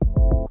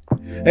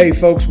Hey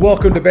folks,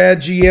 welcome to Bad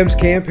GM's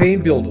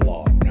Campaign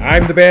Build-Along.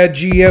 I'm the Bad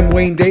GM,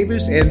 Wayne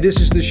Davis, and this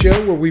is the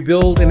show where we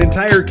build an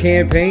entire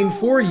campaign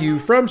for you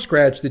from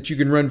scratch that you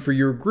can run for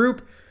your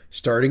group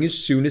starting as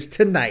soon as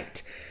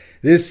tonight.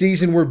 This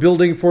season we're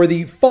building for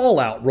the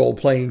Fallout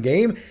role-playing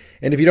game,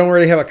 and if you don't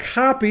already have a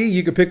copy,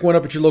 you can pick one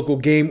up at your local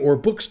game or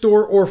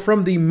bookstore or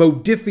from the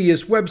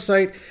Modifius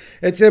website.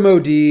 It's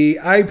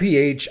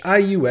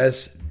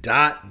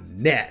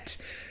modiphius.net.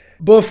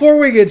 Before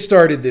we get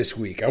started this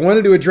week, I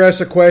wanted to address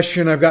a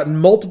question I've gotten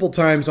multiple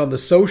times on the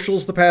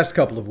socials the past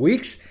couple of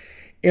weeks.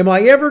 Am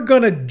I ever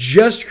going to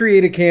just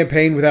create a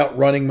campaign without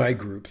running my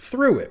group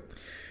through it?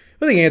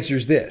 Well, the answer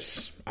is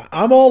this.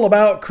 I'm all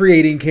about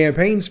creating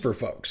campaigns for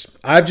folks.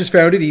 I've just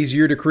found it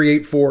easier to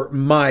create for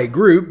my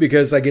group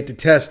because I get to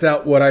test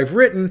out what I've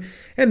written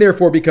and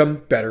therefore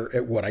become better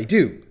at what I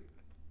do,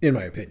 in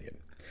my opinion.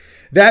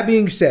 That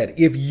being said,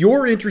 if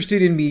you're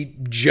interested in me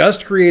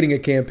just creating a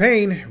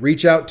campaign,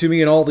 reach out to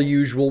me in all the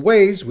usual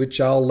ways,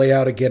 which I'll lay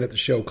out again at the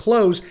show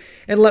close,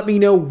 and let me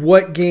know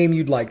what game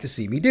you'd like to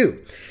see me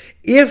do.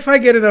 If I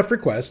get enough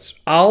requests,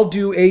 I'll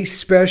do a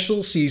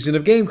special season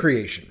of game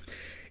creation.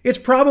 It's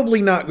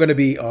probably not going to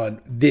be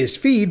on this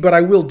feed, but I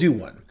will do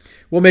one.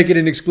 We'll make it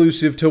an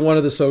exclusive to one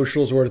of the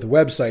socials or to the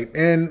website,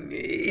 and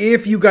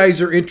if you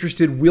guys are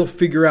interested, we'll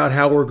figure out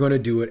how we're going to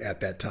do it at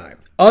that time.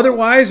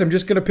 Otherwise, I'm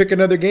just going to pick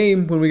another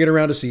game when we get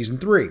around to Season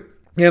 3.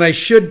 And I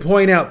should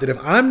point out that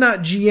if I'm not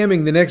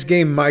GMing the next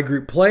game my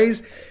group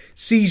plays,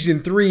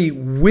 Season 3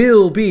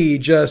 will be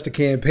just a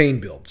campaign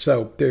build.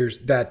 So there's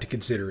that to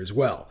consider as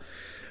well.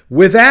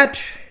 With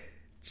that,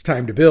 it's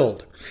time to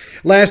build.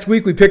 Last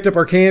week, we picked up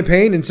our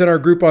campaign and sent our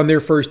group on their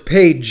first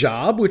paid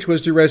job, which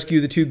was to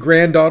rescue the two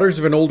granddaughters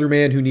of an older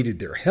man who needed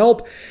their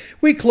help.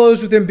 We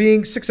closed with them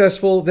being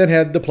successful, then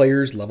had the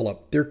players level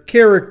up their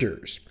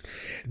characters.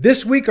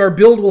 This week, our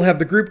build will have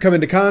the group come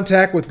into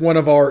contact with one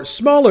of our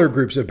smaller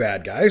groups of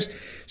bad guys,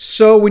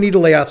 so we need to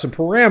lay out some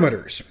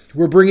parameters.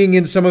 We're bringing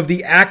in some of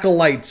the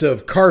acolytes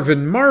of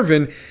Carvin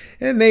Marvin,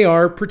 and they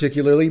are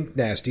particularly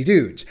nasty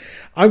dudes.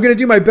 I'm going to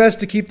do my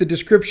best to keep the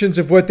descriptions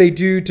of what they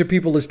do to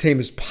people as tame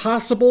as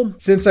possible.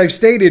 Since I've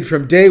stated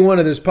from day one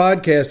of this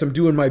podcast, I'm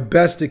doing my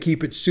best to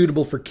keep it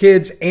suitable for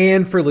kids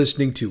and for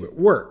listening to at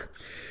work.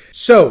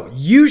 So,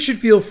 you should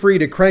feel free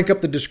to crank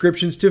up the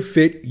descriptions to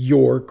fit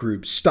your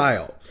group's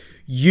style.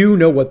 You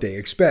know what they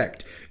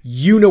expect.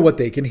 You know what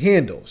they can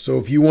handle. So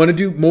if you want to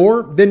do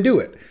more, then do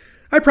it.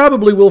 I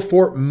probably will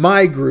for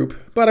my group,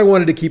 but I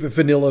wanted to keep it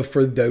vanilla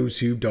for those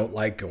who don't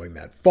like going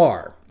that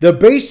far. The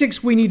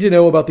basics we need to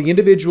know about the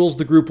individuals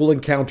the group will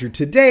encounter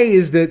today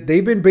is that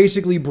they've been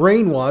basically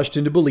brainwashed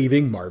into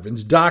believing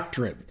Marvin's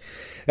doctrine.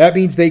 That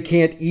means they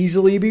can't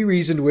easily be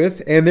reasoned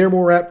with, and they're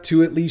more apt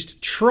to at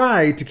least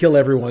try to kill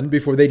everyone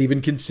before they'd even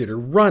consider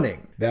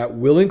running. That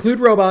will include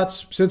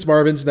robots, since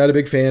Marvin's not a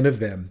big fan of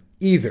them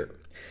either.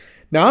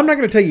 Now, I'm not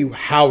going to tell you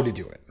how to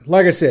do it.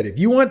 Like I said, if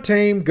you want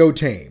tame, go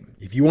tame.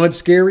 If you want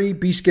scary,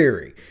 be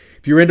scary.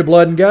 If you're into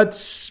blood and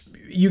guts,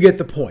 you get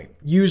the point.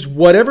 Use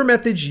whatever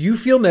methods you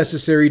feel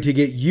necessary to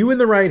get you in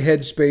the right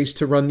headspace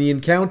to run the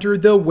encounter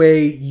the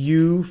way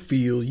you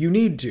feel you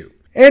need to.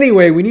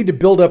 Anyway, we need to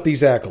build up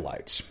these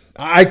acolytes.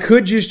 I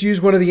could just use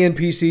one of the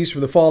NPCs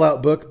from the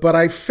Fallout book, but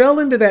I fell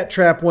into that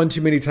trap one too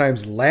many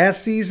times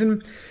last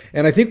season,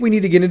 and I think we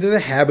need to get into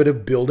the habit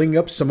of building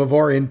up some of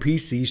our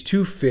NPCs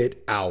to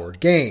fit our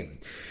game.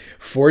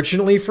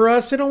 Fortunately for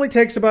us, it only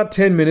takes about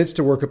 10 minutes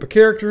to work up a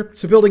character,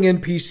 so building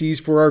NPCs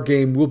for our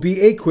game will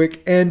be a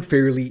quick and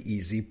fairly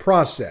easy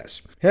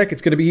process. Heck,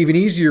 it's going to be even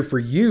easier for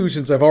you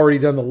since I've already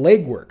done the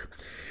legwork.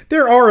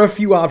 There are a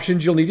few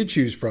options you'll need to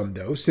choose from,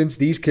 though, since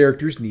these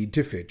characters need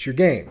to fit your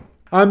game.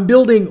 I'm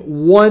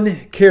building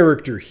one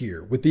character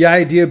here, with the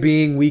idea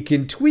being we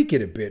can tweak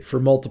it a bit for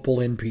multiple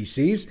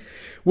NPCs.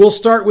 We'll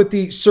start with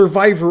the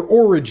Survivor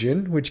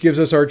Origin, which gives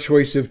us our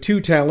choice of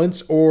 2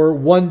 talents or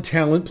 1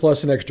 talent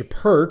plus an extra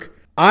perk.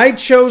 I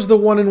chose the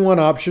 1-in-1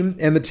 option,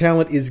 and the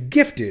talent is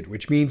Gifted,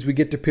 which means we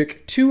get to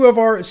pick 2 of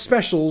our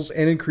specials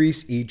and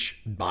increase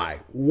each by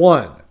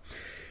 1.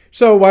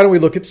 So why don't we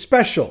look at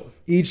Special?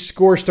 Each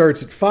score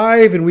starts at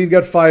 5, and we've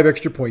got 5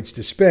 extra points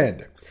to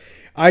spend.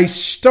 I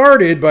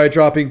started by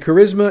dropping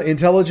Charisma,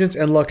 Intelligence,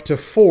 and Luck to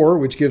 4,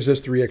 which gives us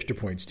 3 extra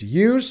points to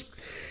use.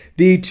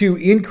 The 2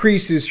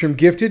 increases from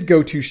Gifted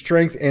go to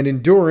Strength and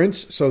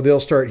Endurance, so they'll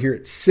start here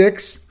at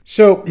 6.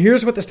 So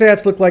here's what the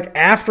stats look like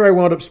after I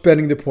wound up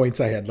spending the points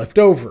I had left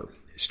over.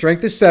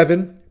 Strength is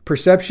 7,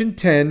 Perception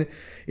 10,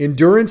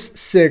 Endurance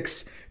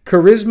 6,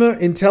 Charisma,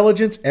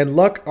 Intelligence, and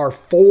Luck are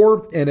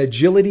 4, and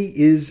Agility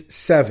is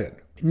 7.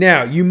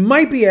 Now, you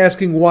might be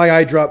asking why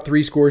I dropped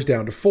 3 scores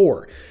down to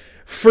 4.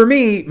 For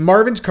me,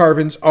 Marvin's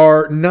Carvins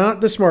are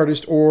not the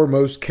smartest or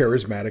most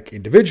charismatic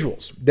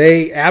individuals.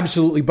 They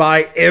absolutely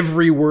buy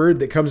every word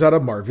that comes out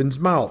of Marvin's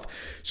mouth.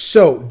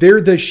 So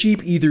they're the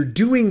sheep either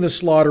doing the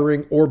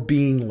slaughtering or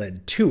being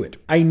led to it.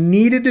 I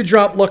needed to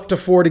drop Luck to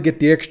 4 to get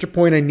the extra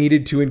point I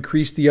needed to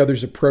increase the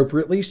others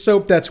appropriately, so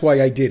that's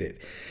why I did it.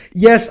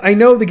 Yes, I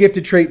know the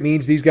gifted trait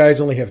means these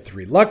guys only have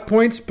 3 luck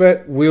points,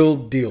 but we'll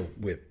deal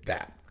with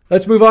that.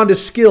 Let's move on to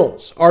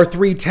skills. Our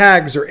 3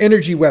 tags are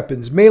energy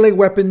weapons, melee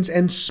weapons,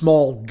 and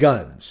small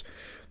guns.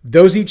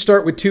 Those each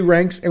start with 2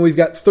 ranks, and we've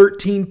got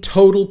 13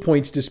 total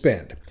points to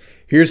spend.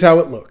 Here's how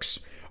it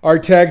looks. Our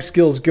tag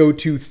skills go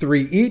to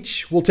 3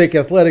 each. We'll take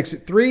athletics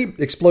at 3,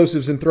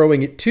 explosives and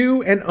throwing at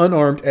 2, and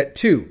unarmed at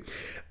 2.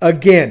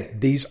 Again,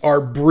 these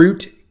are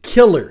brute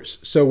killers,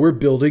 so we're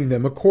building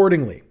them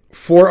accordingly.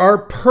 For our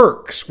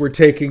perks, we're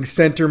taking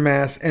center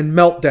mass and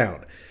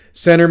meltdown.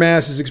 Center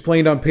mass is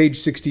explained on page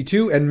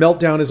 62 and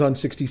meltdown is on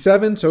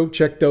 67, so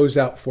check those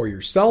out for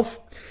yourself.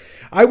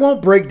 I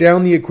won't break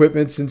down the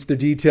equipment since they're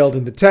detailed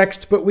in the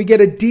text, but we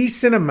get a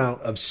decent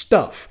amount of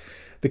stuff.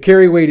 The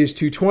carry weight is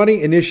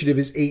 220, initiative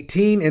is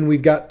 18, and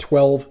we've got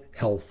 12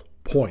 health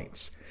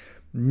points.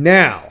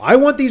 Now, I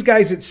want these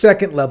guys at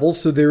second level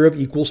so they're of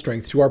equal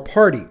strength to our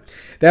party.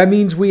 That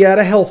means we add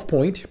a health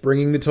point,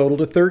 bringing the total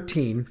to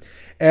 13.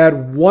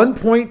 Add 1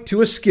 point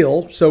to a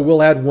skill, so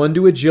we'll add 1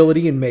 to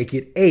agility and make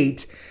it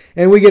 8.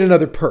 And we get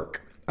another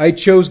perk. I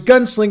chose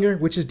Gunslinger,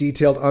 which is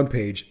detailed on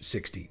page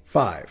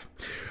 65.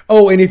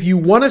 Oh, and if you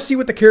want to see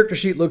what the character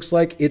sheet looks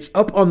like, it's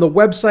up on the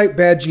website,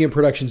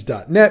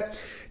 badgmproductions.net.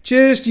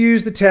 Just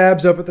use the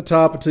tabs up at the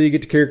top until you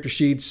get to character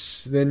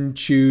sheets, then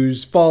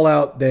choose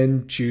Fallout,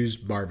 then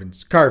choose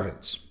Marvin's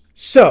Carvins.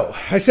 So,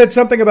 I said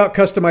something about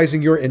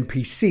customizing your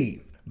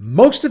NPC.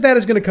 Most of that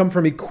is going to come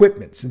from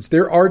equipment, since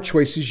there are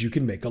choices you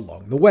can make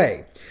along the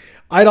way.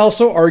 I'd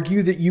also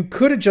argue that you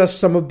could adjust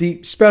some of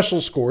the special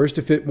scores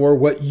to fit more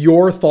what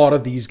your thought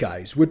of these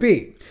guys would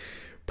be.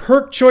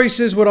 Perk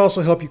choices would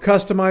also help you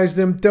customize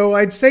them, though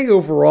I'd say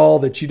overall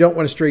that you don't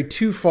want to stray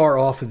too far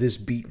off of this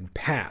beaten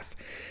path.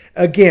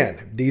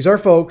 Again, these are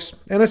folks,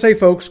 and I say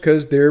folks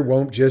because there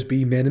won't just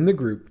be men in the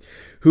group,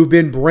 who've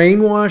been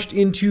brainwashed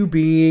into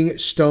being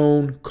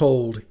stone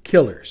cold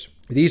killers.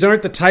 These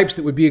aren't the types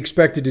that would be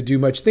expected to do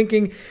much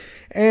thinking,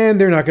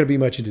 and they're not going to be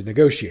much into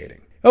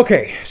negotiating.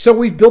 Okay, so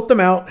we've built them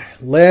out.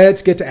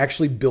 Let's get to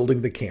actually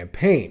building the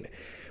campaign.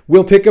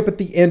 We'll pick up at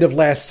the end of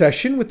last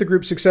session with the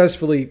group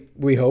successfully,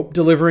 we hope,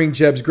 delivering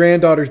Jeb's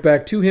granddaughters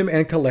back to him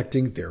and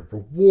collecting their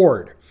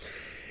reward.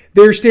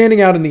 They're standing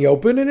out in the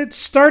open, and it's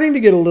starting to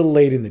get a little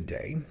late in the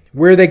day.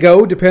 Where they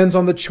go depends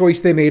on the choice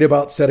they made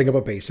about setting up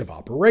a base of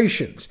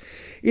operations.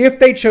 If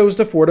they chose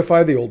to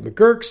fortify the old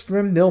McGurks,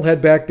 then they'll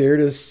head back there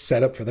to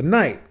set up for the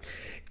night.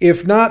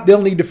 If not,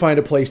 they'll need to find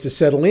a place to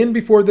settle in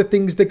before the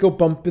things that go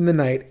bump in the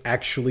night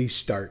actually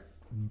start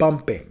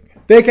bumping.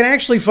 They can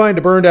actually find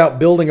a burned-out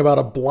building about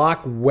a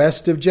block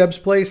west of Jeb's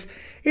place.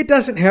 It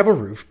doesn't have a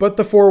roof, but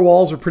the 4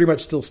 walls are pretty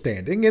much still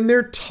standing, and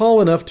they're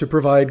tall enough to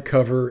provide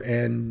cover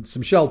and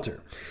some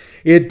shelter.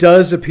 It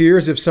does appear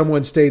as if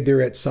someone stayed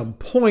there at some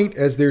point,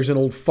 as there's an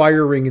old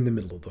fire ring in the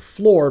middle of the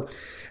floor.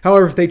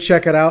 However, if they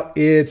check it out,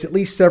 it's at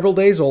least several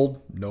days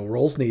old, no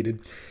rolls needed.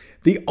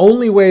 The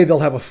only way they'll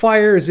have a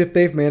fire is if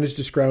they've managed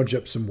to scrounge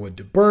up some wood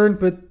to burn,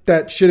 but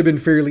that should have been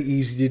fairly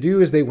easy to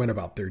do as they went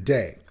about their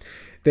day.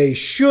 They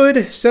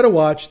should set a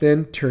watch,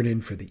 then turn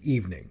in for the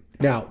evening.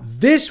 Now,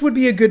 this would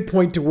be a good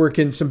point to work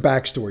in some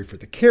backstory for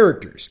the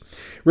characters.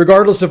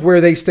 Regardless of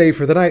where they stay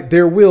for the night,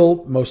 there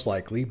will, most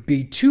likely,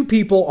 be 2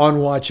 people on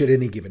watch at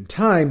any given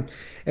time,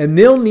 and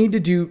they'll need to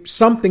do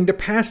something to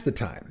pass the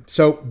time.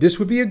 So this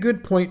would be a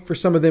good point for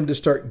some of them to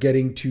start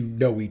getting to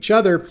know each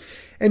other,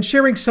 and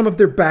sharing some of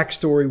their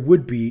backstory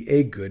would be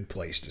a good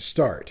place to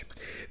start.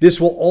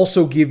 This will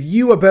also give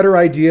you a better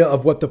idea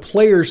of what the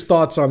player's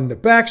thoughts on the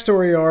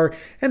backstory are,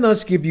 and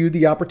thus give you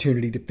the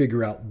opportunity to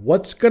figure out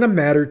what's going to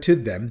matter to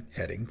them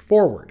heading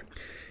forward.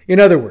 In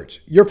other words,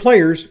 your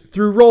players,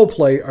 through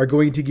roleplay, are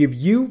going to give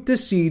you the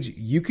seeds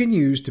you can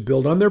use to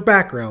build on their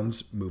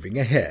backgrounds moving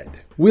ahead.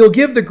 We'll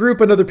give the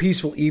group another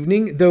peaceful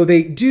evening, though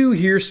they do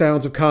hear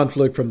sounds of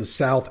conflict from the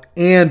south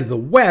and the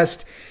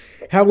west.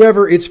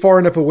 However, it's far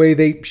enough away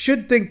they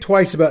should think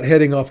twice about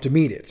heading off to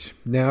meet it.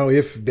 Now,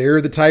 if they're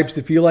the types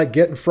that feel like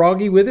getting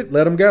froggy with it,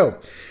 let them go.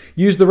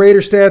 Use the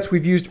raider stats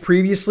we've used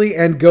previously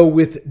and go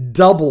with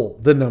double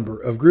the number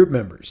of group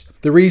members.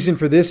 The reason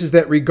for this is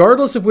that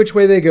regardless of which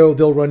way they go,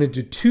 they'll run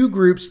into 2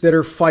 groups that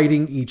are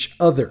fighting each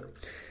other.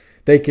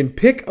 They can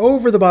pick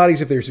over the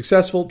bodies if they're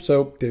successful,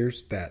 so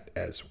there's that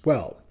as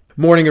well.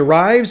 Morning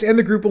arrives, and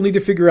the group will need to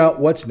figure out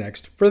what's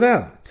next for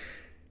them.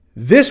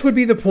 This would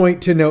be the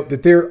point to note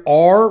that there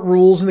are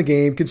rules in the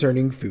game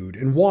concerning food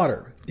and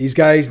water. These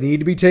guys need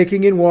to be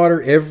taking in water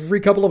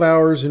every couple of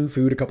hours and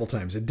food a couple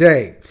times a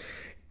day.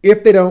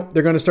 If they don't,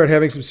 they're going to start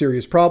having some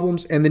serious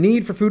problems, and the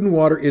need for food and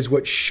water is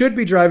what should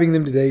be driving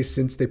them today,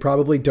 since they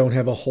probably don't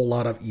have a whole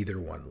lot of either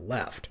one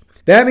left.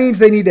 That means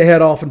they need to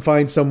head off and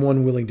find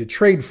someone willing to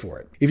trade for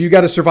it. If you've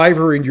got a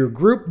survivor in your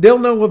group, they'll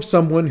know of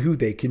someone who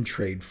they can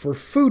trade for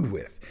food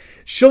with.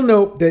 She'll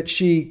note that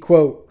she,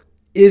 quote,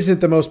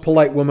 isn't the most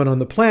polite woman on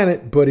the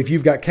planet, but if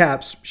you've got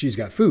caps, she's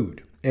got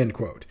food, end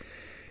quote.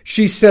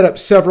 She's set up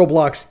several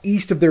blocks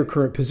east of their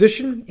current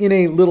position in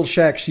a little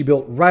shack she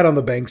built right on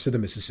the banks of the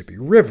Mississippi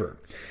River.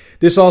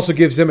 This also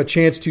gives them a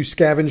chance to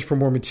scavenge for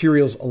more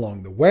materials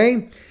along the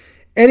way.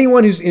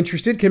 Anyone who's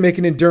interested can make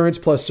an endurance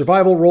plus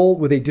survival roll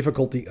with a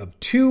difficulty of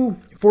 2.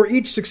 For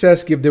each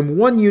success, give them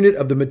 1 unit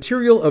of the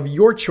material of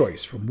your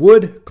choice from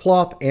wood,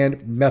 cloth,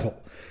 and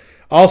metal.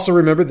 Also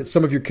remember that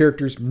some of your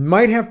characters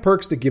might have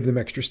perks that give them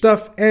extra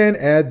stuff, and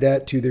add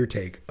that to their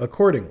take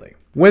accordingly.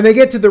 When they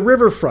get to the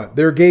riverfront,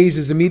 their gaze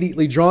is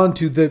immediately drawn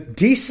to the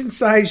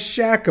decent-sized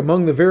shack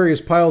among the various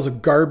piles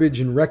of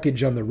garbage and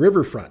wreckage on the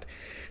riverfront.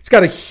 It's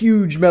got a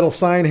huge metal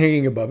sign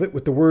hanging above it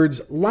with the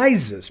words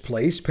Liza's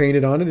Place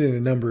painted on it in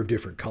a number of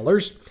different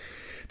colors.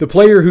 The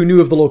player who knew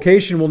of the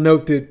location will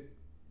note that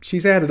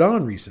she's added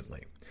on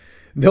recently.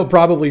 They'll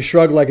probably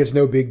shrug like it's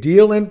no big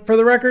deal, and for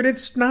the record,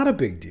 it's not a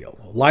big deal.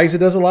 Liza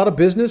does a lot of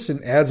business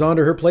and adds on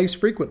to her place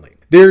frequently.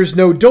 There's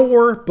no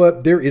door,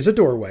 but there is a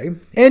doorway.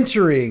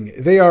 Entering,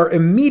 they are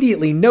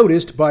immediately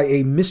noticed by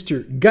a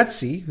Mr.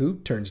 Gutsy, who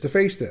turns to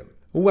face them.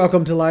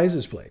 Welcome to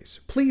Liza's Place.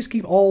 Please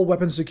keep all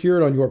weapons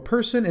secured on your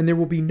person, and there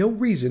will be no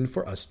reason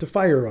for us to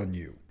fire on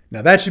you.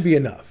 Now that should be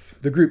enough.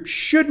 The group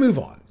should move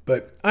on,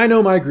 but I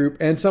know my group,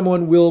 and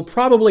someone will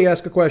probably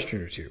ask a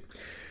question or two.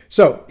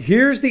 So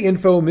here's the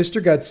info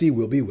Mr. Gutsy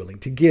will be willing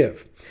to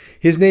give.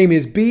 His name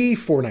is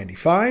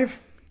B495.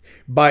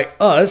 By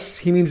us,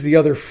 he means the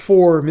other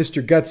 4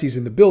 Mr. Gutsies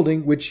in the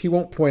building, which he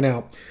won't point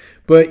out.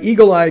 But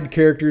eagle-eyed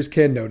characters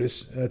can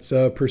notice. That's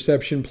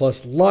perception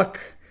plus luck,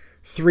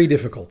 3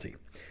 difficulty.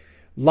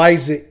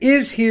 Liza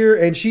is here,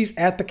 and she's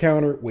at the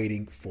counter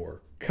waiting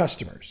for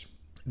customers.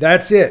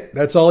 That's it.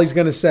 That's all he's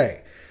going to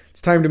say. It's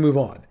time to move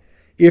on.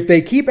 If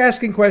they keep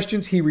asking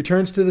questions, he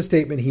returns to the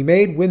statement he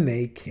made when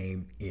they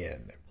came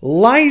in.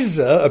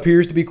 Liza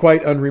appears to be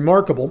quite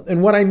unremarkable,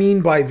 and what I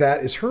mean by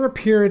that is her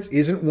appearance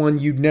isn't one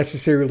you'd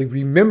necessarily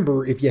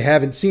remember if you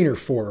haven't seen her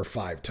 4 or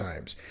 5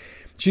 times.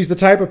 She's the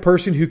type of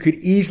person who could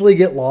easily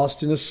get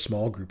lost in a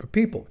small group of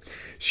people.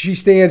 She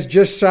stands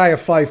just shy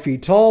of 5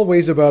 feet tall,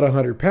 weighs about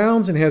 100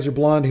 pounds, and has her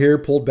blonde hair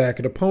pulled back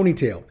in a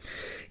ponytail.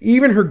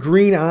 Even her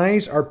green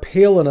eyes are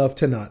pale enough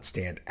to not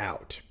stand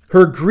out.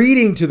 Her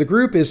greeting to the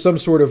group is some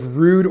sort of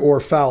rude or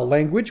foul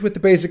language, with the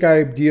basic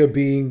idea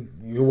being,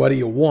 what do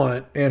you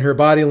want? And her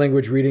body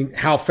language reading,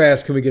 how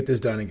fast can we get this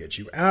done and get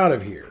you out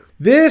of here?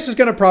 This is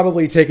going to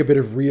probably take a bit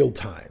of real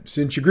time,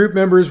 since your group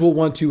members will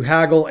want to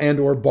haggle and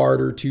or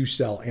barter to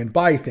sell and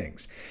buy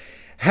things.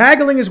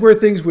 Haggling is where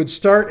things would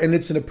start, and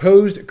it's an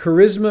opposed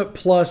charisma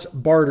plus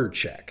barter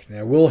check.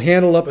 Now, we'll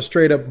handle up a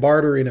straight-up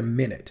barter in a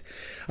minute.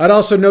 I'd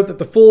also note that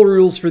the full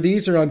rules for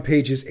these are on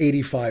pages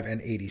 85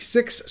 and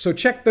 86, so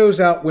check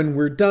those out when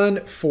we're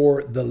done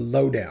for the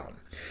lowdown.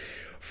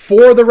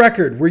 For the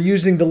record, we're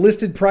using the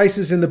listed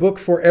prices in the book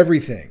for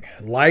everything.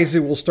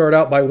 Liza will start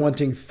out by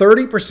wanting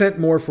 30%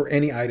 more for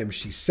any item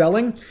she's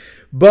selling,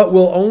 but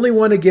will only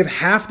want to give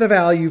half the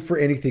value for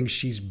anything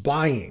she's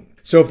buying.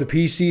 So if the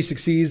PC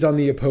succeeds on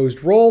the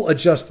opposed roll,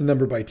 adjust the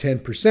number by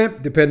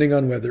 10%, depending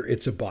on whether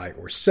it's a buy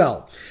or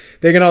sell.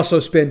 They can also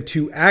spend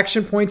 2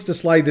 action points to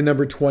slide the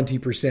number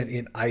 20%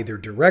 in either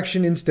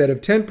direction instead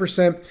of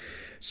 10%,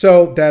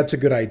 so that's a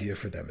good idea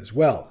for them as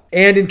well.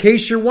 And in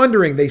case you're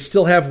wondering, they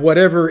still have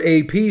whatever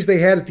APs they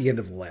had at the end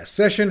of the last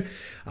session.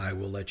 I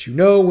will let you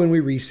know when we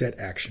reset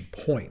action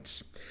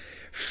points.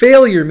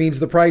 Failure means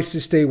the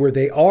prices stay where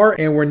they are,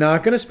 and we're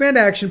not going to spend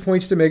action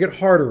points to make it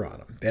harder on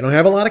them. They don't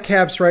have a lot of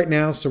caps right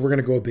now, so we're going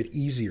to go a bit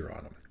easier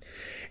on them.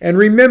 And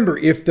remember,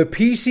 if the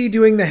PC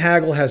doing the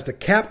haggle has the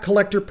cap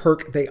collector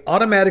perk, they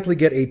automatically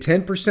get a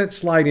 10%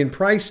 slide in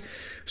price,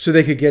 so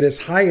they could get as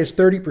high as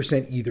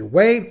 30% either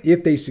way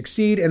if they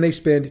succeed and they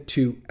spend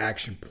 2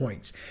 action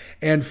points.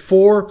 And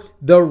for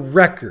the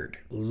record,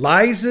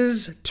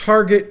 Liza's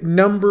target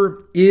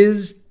number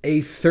is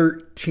a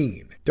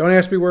 13. Don't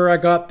ask me where I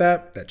got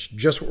that. That's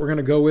just what we're going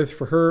to go with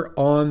for her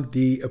on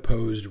the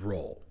opposed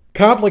roll.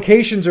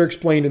 Complications are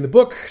explained in the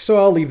book, so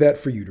I'll leave that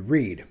for you to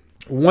read.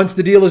 Once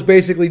the deal is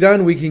basically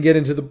done, we can get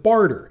into the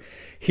barter.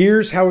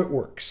 Here's how it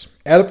works.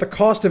 Add up the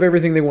cost of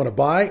everything they want to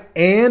buy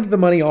and the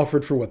money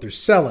offered for what they're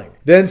selling.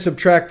 Then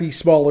subtract the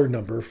smaller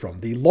number from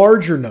the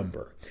larger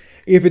number.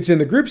 If it's in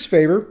the group's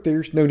favor,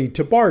 there's no need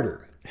to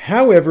barter.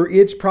 However,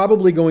 it's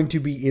probably going to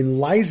be in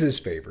Liza's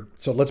favor,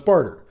 so let's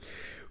barter.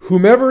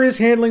 Whomever is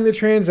handling the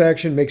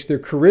transaction makes their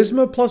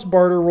charisma plus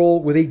barter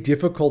roll with a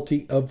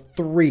difficulty of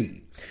 3.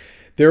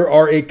 There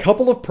are a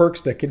couple of perks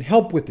that can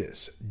help with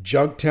this.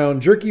 Junktown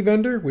Jerky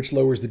Vendor, which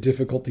lowers the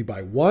difficulty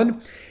by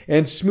 1,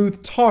 and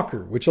Smooth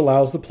Talker, which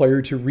allows the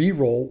player to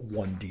re-roll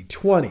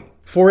 1d20.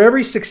 For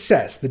every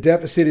success, the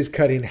deficit is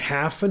cut in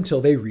half until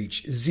they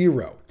reach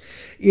 0.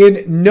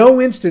 In no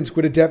instance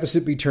would a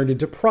deficit be turned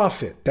into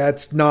profit.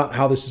 That's not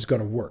how this is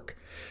going to work.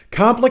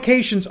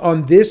 Complications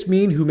on this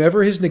mean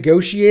whomever has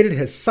negotiated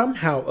has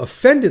somehow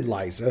offended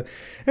Liza,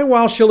 and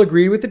while she'll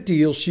agree with the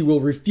deal, she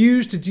will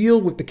refuse to deal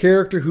with the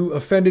character who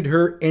offended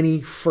her any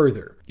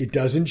further. It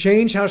doesn't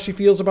change how she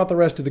feels about the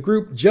rest of the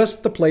group,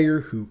 just the player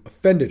who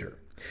offended her.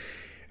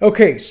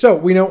 Okay, so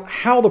we know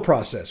how the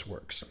process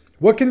works.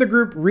 What can the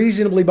group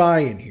reasonably buy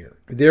in here?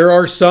 There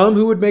are some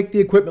who would make the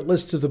equipment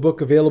lists of the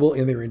book available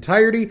in their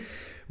entirety.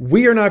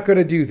 We are not going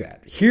to do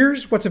that.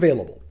 Here's what's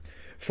available.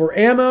 For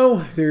ammo,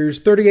 there's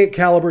 38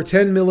 caliber,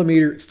 10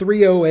 millimeter,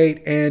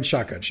 .308, and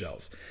shotgun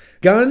shells.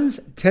 Guns,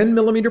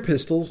 10mm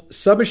pistols,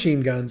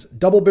 submachine guns,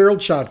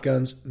 double-barreled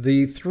shotguns,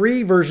 the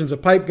 3 versions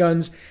of pipe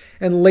guns,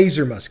 and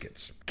laser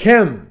muskets.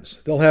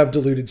 Chems, they'll have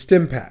diluted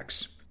stim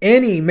packs.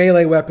 Any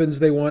melee weapons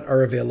they want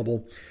are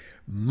available.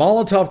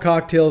 Molotov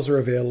cocktails are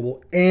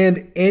available.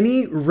 And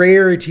any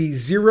rarity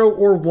 0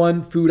 or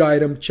 1 food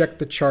item, check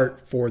the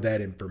chart for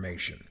that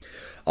information.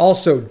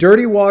 Also,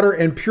 dirty water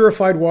and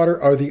purified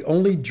water are the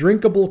only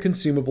drinkable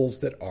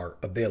consumables that are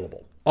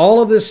available.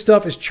 All of this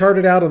stuff is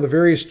charted out on the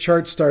various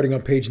charts starting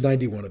on page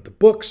 91 of the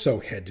book,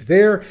 so head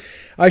there.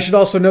 I should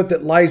also note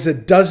that Liza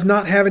does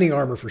not have any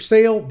armor for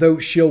sale, though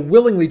she'll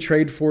willingly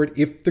trade for it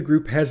if the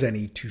group has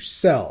any to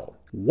sell.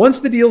 Once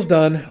the deal's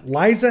done,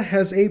 Liza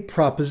has a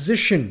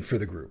proposition for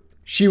the group.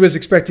 She was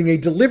expecting a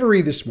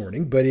delivery this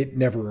morning, but it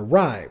never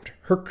arrived.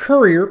 Her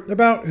courier,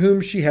 about whom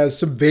she has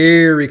some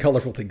very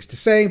colorful things to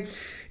say,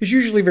 is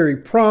usually very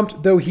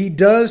prompt, though he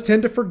does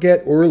tend to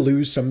forget or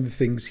lose some of the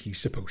things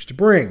he's supposed to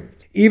bring.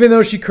 Even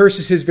though she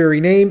curses his very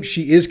name,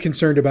 she is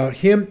concerned about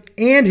him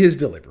and his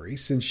delivery,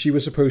 since she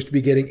was supposed to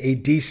be getting a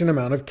decent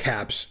amount of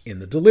caps in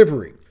the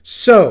delivery.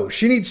 So,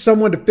 she needs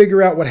someone to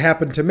figure out what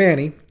happened to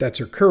Manny, that's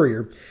her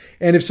courier,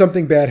 and if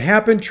something bad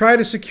happened, try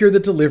to secure the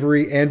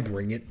delivery and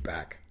bring it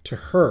back to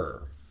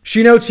her.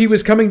 She notes he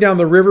was coming down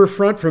the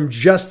riverfront from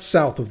just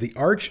south of the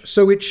arch,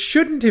 so it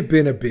shouldn't have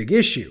been a big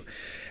issue.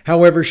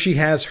 However, she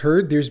has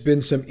heard there's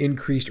been some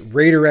increased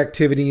raider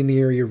activity in the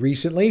area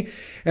recently,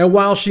 and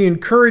while she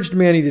encouraged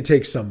Manny to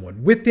take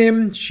someone with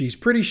him, she's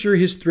pretty sure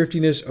his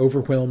thriftiness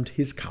overwhelmed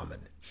his common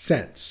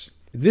sense.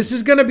 This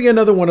is going to be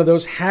another one of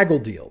those haggle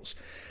deals.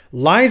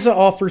 Liza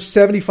offers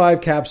 75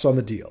 caps on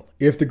the deal.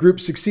 If the group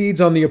succeeds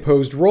on the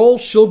opposed roll,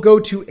 she'll go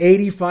to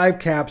 85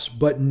 caps,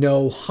 but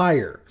no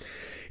higher.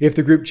 If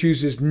the group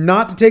chooses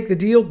not to take the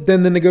deal,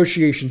 then the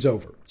negotiation's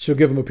over. She'll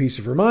give them a piece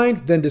of her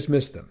mind, then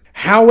dismiss them.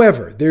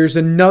 However, there's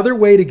another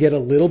way to get a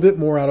little bit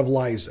more out of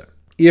Liza.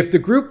 If the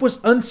group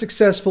was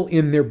unsuccessful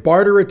in their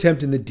barter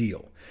attempt in the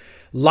deal,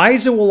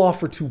 Liza will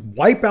offer to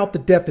wipe out the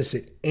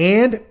deficit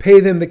and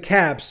pay them the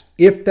caps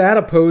if that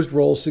opposed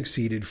roll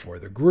succeeded for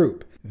the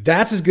group.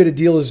 That's as good a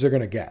deal as they're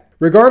going to get.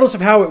 Regardless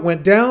of how it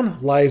went down,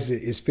 Liza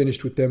is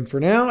finished with them for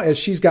now, as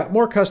she's got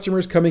more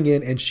customers coming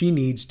in and she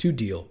needs to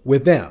deal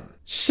with them.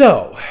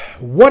 So,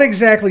 what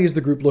exactly is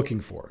the group looking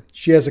for?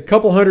 She has a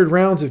couple hundred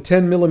rounds of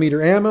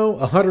 10mm ammo,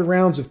 100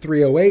 rounds of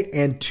 .308,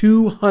 and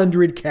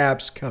 200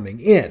 caps coming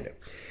in.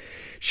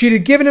 She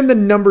had given him the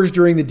numbers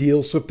during the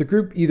deal, so if the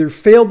group either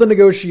failed the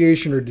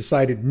negotiation or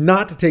decided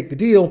not to take the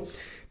deal,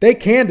 they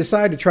can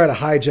decide to try to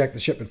hijack the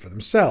shipment for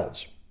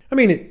themselves. I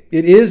mean,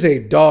 it is a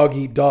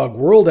dog-eat-dog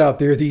world out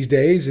there these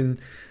days, and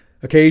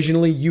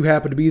occasionally you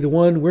happen to be the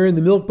one wearing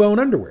the milk-bone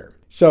underwear.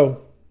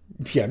 So,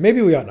 yeah,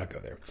 maybe we ought not go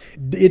there.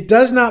 It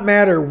does not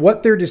matter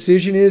what their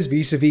decision is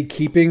vis-a-vis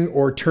keeping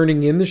or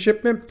turning in the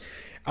shipment.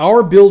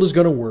 Our build is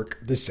going to work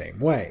the same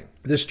way.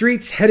 The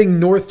streets heading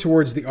north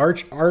towards the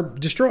arch are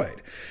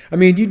destroyed. I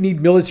mean, you'd need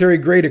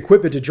military-grade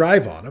equipment to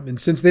drive on them, and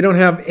since they don't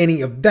have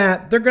any of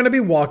that, they're going to be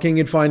walking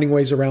and finding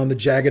ways around the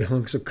jagged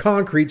hunks of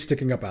concrete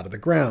sticking up out of the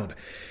ground.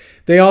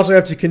 They also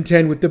have to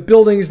contend with the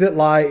buildings that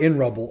lie in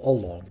rubble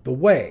along the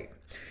way.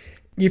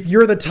 If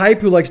you're the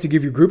type who likes to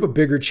give your group a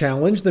bigger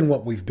challenge than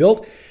what we've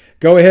built,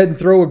 go ahead and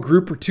throw a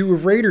group or two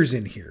of raiders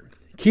in here.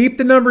 Keep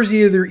the numbers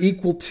either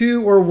equal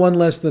to or one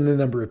less than the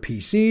number of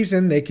PCs,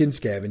 and they can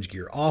scavenge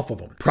gear off of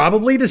them.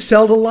 Probably to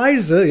sell to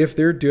Liza if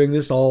they're doing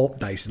this all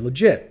nice and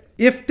legit.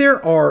 If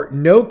there are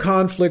no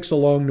conflicts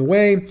along the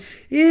way,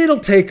 it'll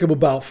take them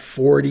about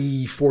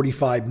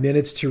 40-45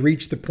 minutes to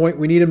reach the point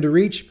we need them to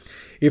reach.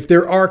 If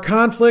there are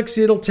conflicts,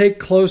 it'll take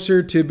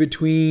closer to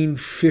between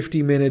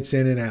 50 minutes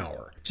and an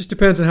hour. Just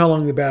depends on how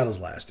long the battle's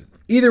lasted.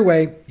 Either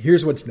way,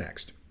 here's what's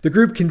next. The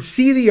group can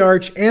see the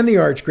arch and the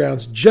arch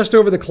grounds just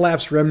over the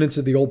collapsed remnants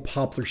of the old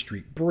Poplar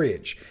Street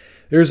Bridge.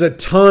 There's a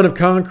ton of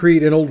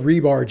concrete and old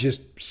rebar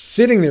just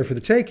sitting there for the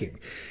taking.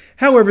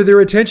 However, their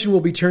attention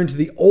will be turned to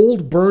the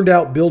old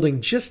burned-out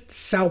building just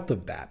south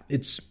of that.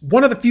 It's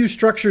one of the few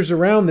structures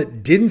around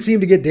that didn't seem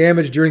to get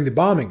damaged during the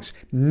bombings.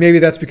 Maybe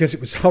that's because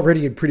it was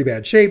already in pretty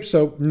bad shape,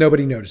 so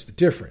nobody noticed the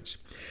difference.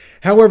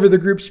 However, the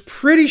group's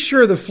pretty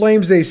sure the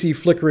flames they see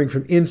flickering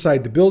from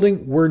inside the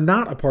building were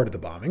not a part of the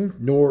bombing,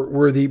 nor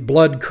were the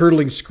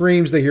blood-curdling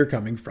screams they hear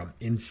coming from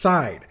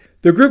inside.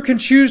 The group can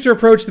choose to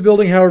approach the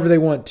building however they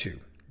want to.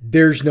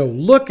 There's no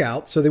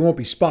lookout, so they won't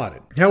be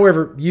spotted.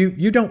 However,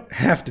 you don't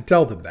have to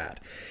tell them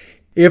that.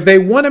 If they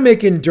want to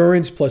make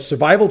endurance plus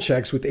survival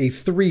checks with a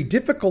 3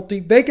 difficulty,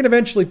 they can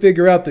eventually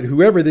figure out that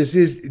whoever this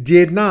is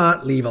did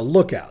not leave a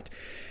lookout.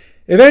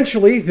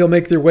 Eventually, they'll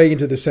make their way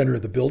into the center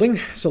of the building,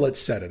 so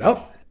let's set it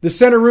up. The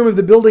center room of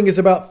the building is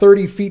about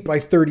 30 feet by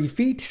 30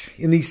 feet.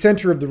 In the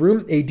center of the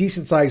room, a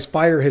decent-sized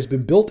fire has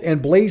been built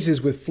and blazes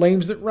with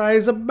flames that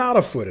rise about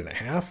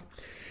 1.5 feet.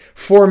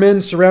 4 men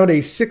surround a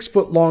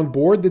 6-foot-long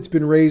board that's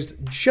been raised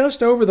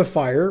just over the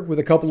fire with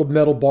a couple of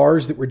metal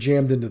bars that were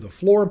jammed into the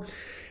floor,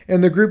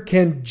 and the group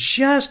can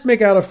just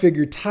make out a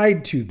figure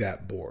tied to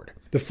that board.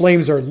 The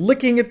flames are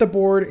licking at the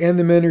board, and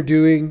the men are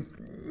doing,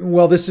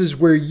 well, this is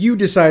where you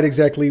decide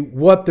exactly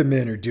what the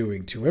men are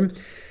doing to him.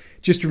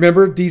 Just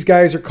remember, these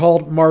guys are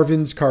called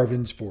Marvins,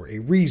 Carvins for a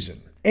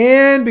reason.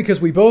 And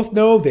because we both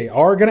know they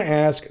are going to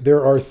ask,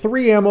 there are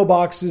 3 ammo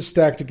boxes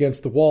stacked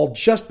against the wall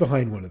just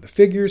behind one of the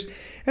figures,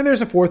 and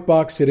there's a 4th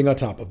box sitting on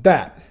top of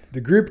that. The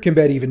group can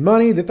bet even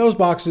money that those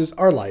boxes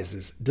are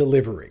Liza's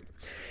delivery.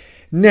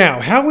 Now,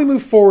 how we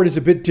move forward is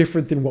a bit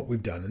different than what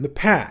we've done in the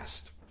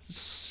past.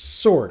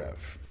 Sort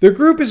of. The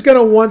group is going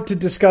to want to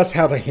discuss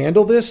how to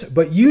handle this,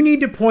 but you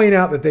need to point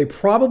out that they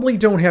probably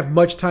don't have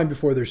much time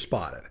before they're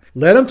spotted.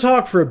 Let them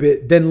talk for a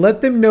bit, then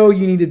let them know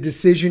you need a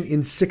decision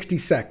in 60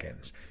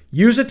 seconds.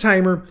 Use a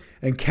timer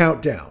and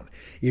count down.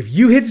 If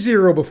you hit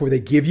 0 before they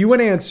give you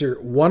an answer,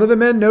 one of the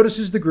men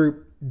notices the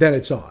group, then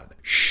it's on.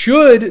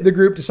 Should the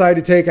group decide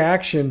to take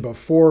action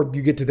before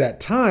you get to that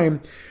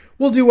time,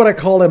 we'll do what I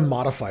call a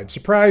modified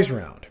surprise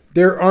round.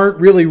 There aren't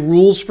really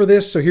rules for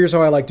this, so here's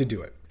how I like to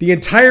do it. The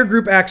entire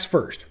group acts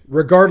first,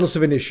 regardless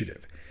of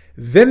initiative.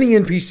 Then the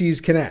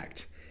NPCs can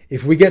act.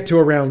 If we get to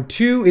a round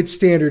 2, it's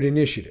standard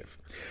initiative.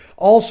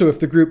 Also, if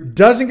the group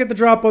doesn't get the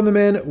drop on the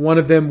men, one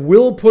of them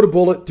will put a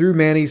bullet through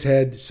Manny's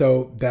head,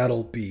 so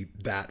that'll be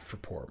that for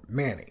poor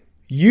Manny.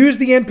 Use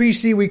the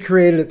NPC we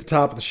created at the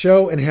top of the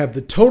show and have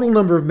the total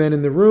number of men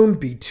in the room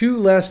be 2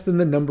 less than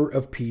the number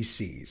of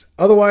PCs.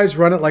 Otherwise,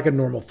 run it like a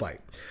normal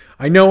fight.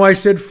 I know I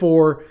said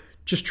 4.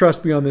 Just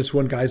trust me on this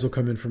one. Guys will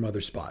come in from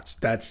other spots.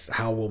 That's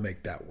how we'll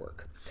make that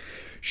work.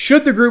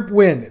 Should the group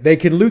win, they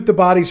can loot the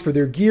bodies for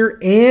their gear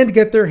and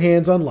get their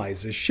hands on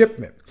Liza's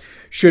shipment.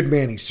 Should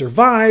Manny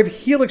survive,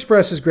 he'll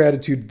express his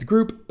gratitude to the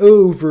group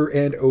over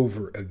and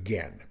over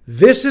again.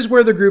 This is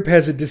where the group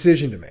has a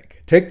decision to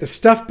make. Take the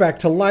stuff back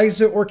to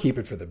Liza or keep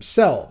it for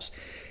themselves.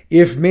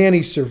 If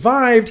Manny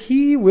survived,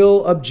 he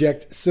will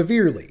object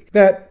severely.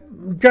 That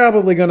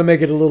probably going to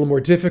make it a little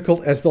more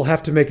difficult, as they'll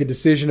have to make a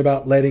decision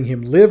about letting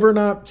him live or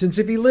not, since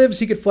if he lives,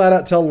 he could flat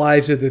out tell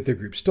Liza that the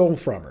group stole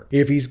from her.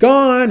 If he's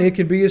gone, it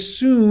can be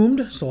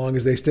assumed, so long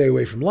as they stay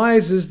away from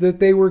Liza's, that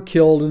they were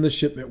killed and the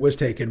shipment was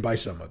taken by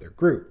some other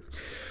group.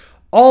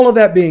 All of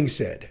that being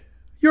said,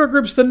 your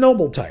group's the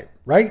noble type,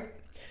 right?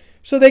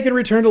 So they can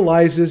return to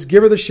Liza's,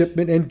 give her the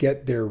shipment, and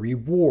get their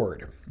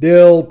reward.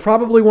 They'll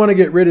probably want to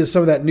get rid of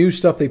some of that new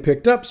stuff they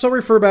picked up, so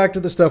refer back to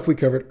the stuff we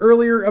covered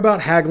earlier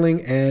about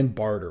haggling and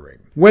bartering.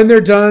 When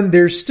they're done,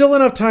 there's still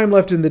enough time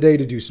left in the day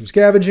to do some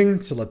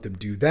scavenging, so let them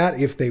do that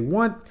if they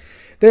want.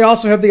 They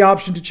also have the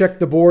option to check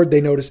the board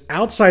they notice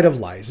outside of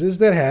Liza's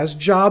that has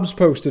jobs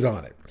posted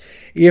on it.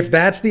 If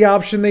that's the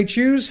option they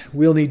choose,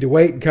 we'll need to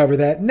wait and cover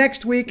that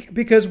next week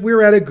because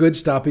we're at a good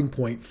stopping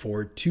point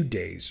for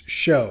today's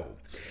show.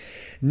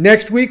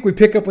 Next week, we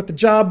pick up with the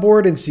job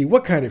board and see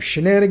what kind of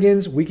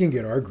shenanigans we can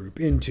get our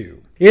group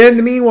into. In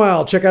the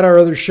meanwhile, check out our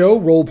other show,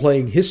 Role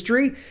Playing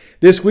History.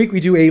 This week, we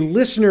do a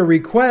listener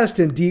request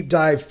and deep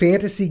dive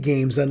Fantasy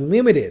Games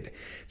Unlimited.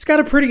 It's got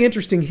a pretty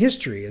interesting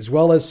history, as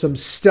well as some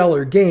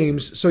stellar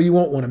games, so you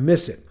won't want to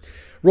miss it.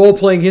 Role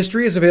Playing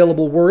History is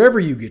available wherever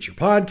you get your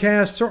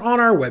podcasts or on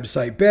our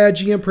website,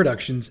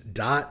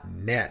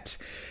 badgmproductions.net.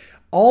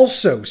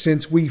 Also,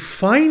 since we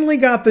finally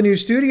got the new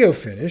studio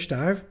finished,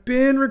 I've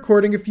been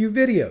recording a few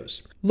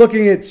videos.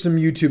 Looking at some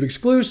YouTube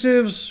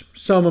exclusives,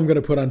 some I'm going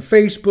to put on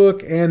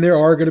Facebook, and there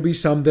are going to be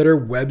some that are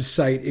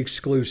website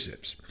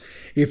exclusives.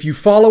 If you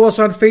follow us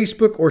on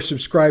Facebook or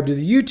subscribe to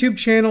the YouTube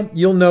channel,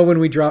 you'll know when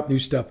we drop new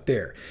stuff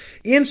there.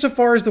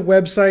 Insofar as the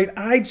website,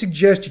 I'd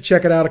suggest you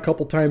check it out a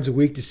couple times a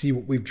week to see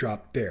what we've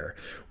dropped there.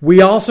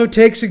 We also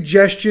take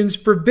suggestions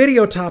for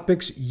video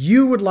topics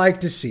you would like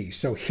to see,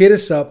 so hit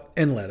us up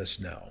and let us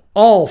know.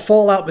 All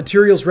Fallout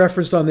materials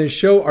referenced on this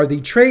show are the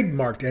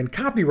trademarked and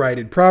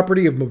copyrighted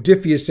property of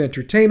Modifius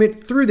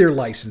Entertainment through their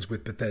license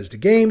with Bethesda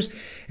Games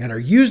and are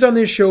used on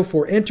this show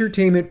for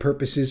entertainment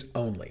purposes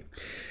only.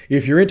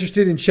 If you're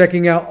interested in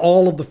checking out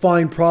all of the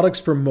fine products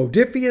from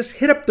Modifius,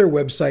 hit up their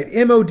website,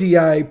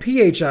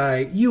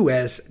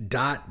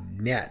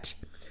 modipius.net.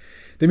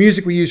 The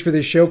music we use for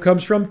this show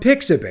comes from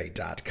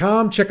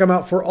Pixabay.com. Check them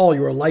out for all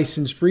your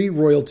license-free,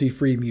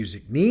 royalty-free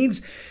music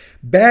needs.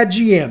 Bad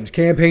GM's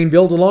Campaign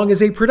Build Along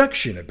is a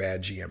production of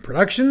Bad GM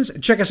Productions.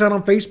 Check us out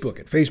on Facebook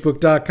at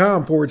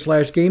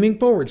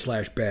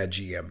facebook.com/gaming/Bad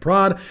GM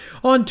Prod,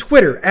 on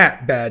Twitter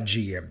at Bad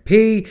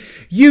GMP,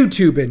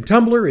 YouTube and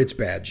Tumblr, it's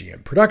Bad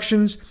GM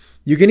Productions.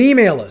 You can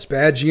email us,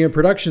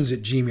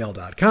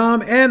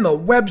 badgmproductions@gmail.com, and the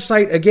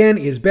website again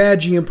is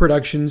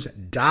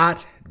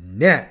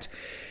badgmproductions.net.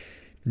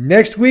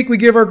 Next week, we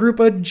give our group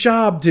a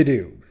job to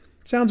do.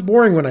 Sounds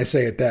boring when I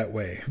say it that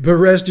way, but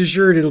rest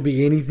assured it'll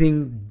be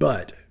anything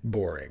but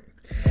boring.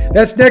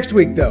 That's next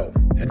week, though.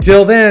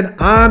 Until then,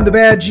 I'm the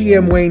Bad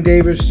GM, Wayne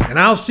Davis, and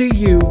I'll see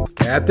you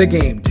at the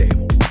game table.